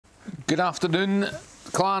Good afternoon,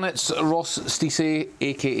 clan. It's Ross Stisi,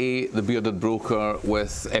 aka The Bearded Broker,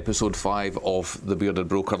 with episode 5 of The Bearded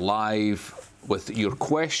Broker Live with your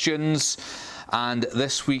questions. And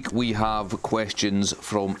this week we have questions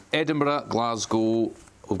from Edinburgh, Glasgow.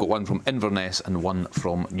 We've got one from Inverness and one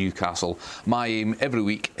from Newcastle. My aim every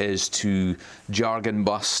week is to jargon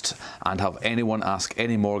bust and have anyone ask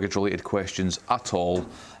any mortgage related questions at all,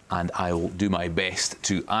 and I will do my best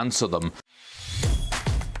to answer them.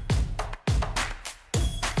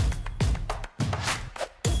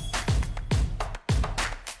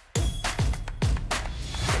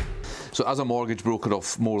 So as a mortgage broker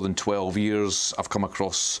of more than 12 years, I've come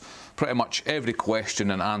across pretty much every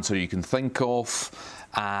question and answer you can think of.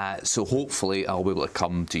 So hopefully I'll be able to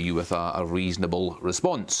come to you with a reasonable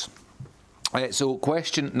response. So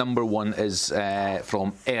question number 1 is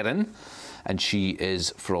from Erin, and she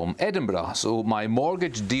is from Edinburgh. So my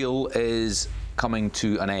mortgage deal is coming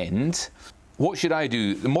to an end. What should I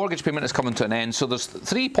do? The mortgage payment is coming to an end, so there's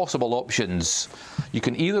 3 possible options. You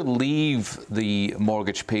can either leave the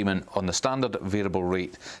mortgage payment on the standard variable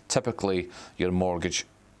rate. Typically, your mortgage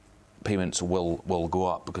payments will go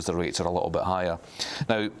up because the rates are a little bit higher.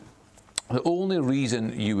 Now, the only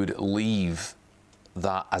reason you would leave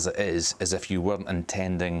that as it is if you weren't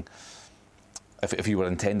intending, if you were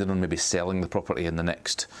intending on maybe selling the property in the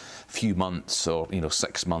next few months, or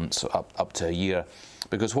 6 months, or up to a year.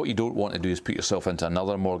 Because what you don't want to do is put yourself into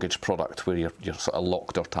another mortgage product where you're sort of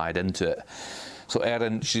locked or tied into it. So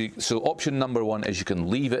Erin, so option number 1 is you can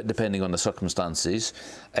leave it depending on the circumstances.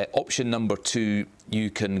 Option number 2, you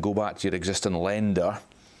can go back to your existing lender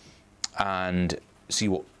and see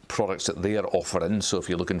what products that they're offering. So if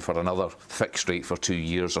you're looking for another fixed rate for 2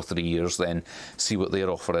 years or 3 years, then see what they're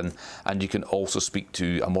offering. And you can also speak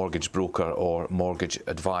to a mortgage broker or mortgage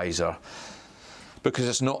advisor, because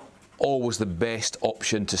it's not always the best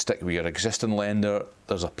option to stick with your existing lender.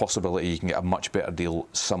 There's a possibility you can get a much better deal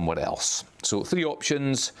somewhere else. So 3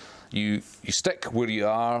 options: you stick where you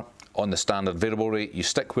are on the standard variable rate, you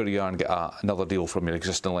stick where you are and get another deal from your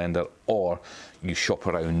existing lender, or you shop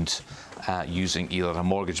around using either a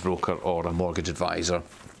mortgage broker or a mortgage advisor,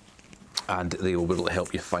 and they will be able to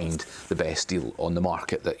help you find the best deal on the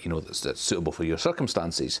market that that's suitable for your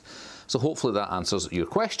circumstances. So hopefully that answers your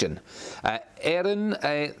question. Erin,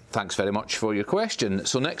 thanks very much for your question.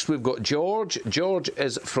 So next we've got George. George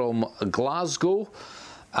is from Glasgow,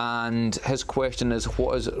 and his question is,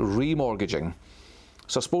 what is remortgaging?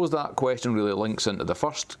 So I suppose that question really links into the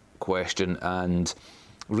first question, and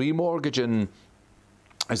remortgaging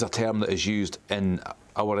is a term that is used in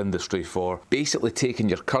our industry for basically taking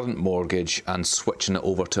your current mortgage and switching it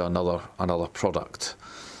over to another product.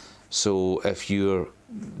 So if your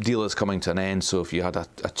deal is coming to an end, so if you had a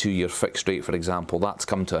 2-year fixed rate, for example, that's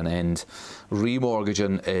come to an end,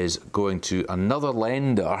 remortgaging is going to another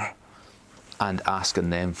lender and asking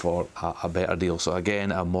them for a better deal. So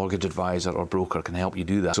again, a mortgage advisor or broker can help you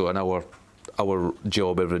do that. So in our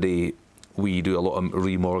job every day, we do a lot of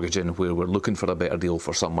remortgaging where we're looking for a better deal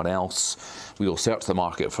for someone else. We will search the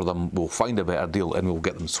market for them, we'll find a better deal, and we'll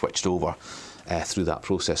get them switched over through that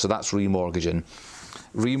process. So that's remortgaging.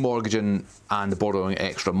 Remortgaging and borrowing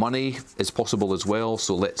extra money is possible as well.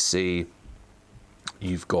 So let's say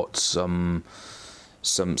you've got some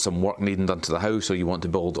work needing done to the house, or you want to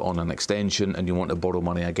build on an extension and you want to borrow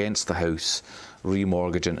money against the house.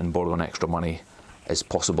 Remortgaging and borrowing extra money is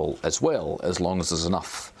possible as well, as long as there's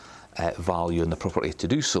enough value in the property to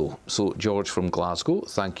do so. So George from Glasgow,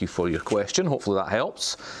 thank you for your question. Hopefully that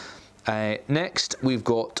helps. Next we've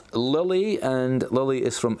got Lily, and Lily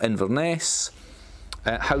is from Inverness.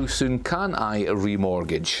 How soon can I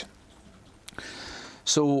remortgage?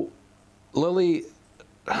 So Lily,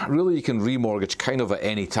 really you can remortgage kind of at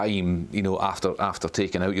any time, after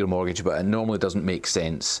taking out your mortgage, but it normally doesn't make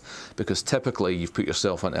sense, because typically you've put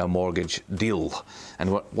yourself into a mortgage deal.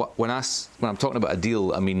 And when I'm talking about a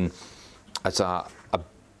deal, I mean it's a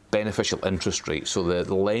beneficial interest rate. So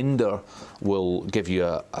the lender will give you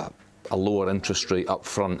a lower interest rate up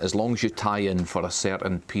front as long as you tie in for a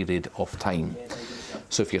certain period of time.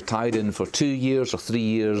 So if you're tied in for 2 years or 3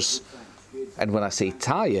 years, and when I say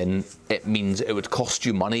tie in, it means it would cost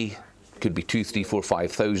you money. It could be 2, 3, 4,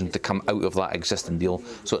 5,000 to come out of that existing deal.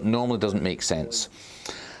 So it normally doesn't make sense.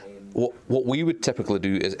 What we would typically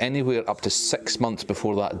do is anywhere up to 6 months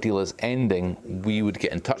before that deal is ending, we would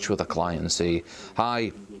get in touch with a client and say,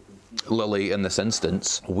 hi, Lily, in this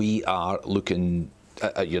instance, we are looking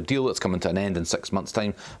at your deal that's coming to an end in 6 months'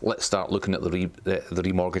 time, let's start looking at the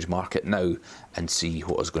remortgage market now and see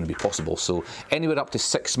what is going to be possible. So anywhere up to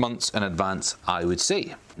 6 months in advance, I would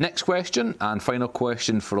say. Next question, and final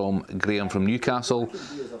question from Graham from Newcastle.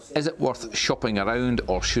 Is it worth shopping around,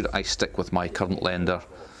 or should I stick with my current lender?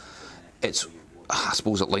 I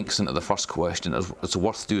suppose it links into the first question. It's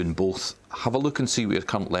worth doing both. Have a look and see what your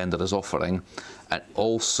current lender is offering, and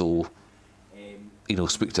also, you know,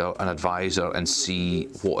 speak to an advisor and see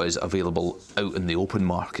what is available out in the open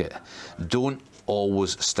market. Don't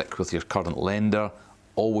always stick with your current lender.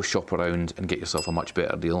 Always shop around and get yourself a much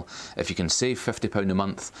better deal. If you can save £50 a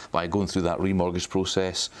month by going through that remortgage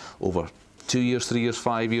process over 2 years, 3 years,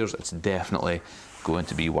 5 years, it's definitely going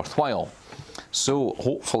to be worthwhile. So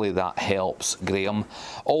hopefully that helps, Graham.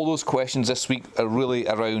 All those questions this week are really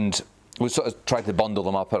around, we sort of tried to bundle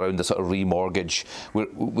them up around the sort of remortgage.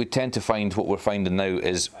 We tend to find, what we're finding now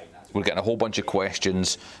is we're getting a whole bunch of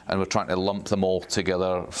questions and we're trying to lump them all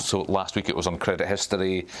together. So last week it was on credit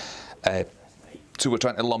history. So we're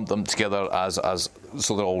trying to lump them together as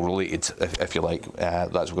so they're all related, if you like.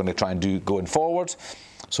 That's what we're going to try and do going forward.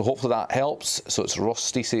 So hopefully that helps. So it's Ross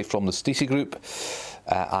Stisi from the Stisi Group.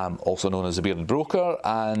 I'm also known as the Bearded Broker,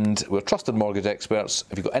 and we're trusted mortgage experts.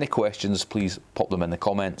 If you've got any questions, please pop them in the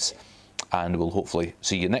comments, and we'll hopefully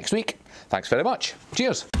see you next week. Thanks very much.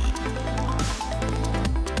 Cheers.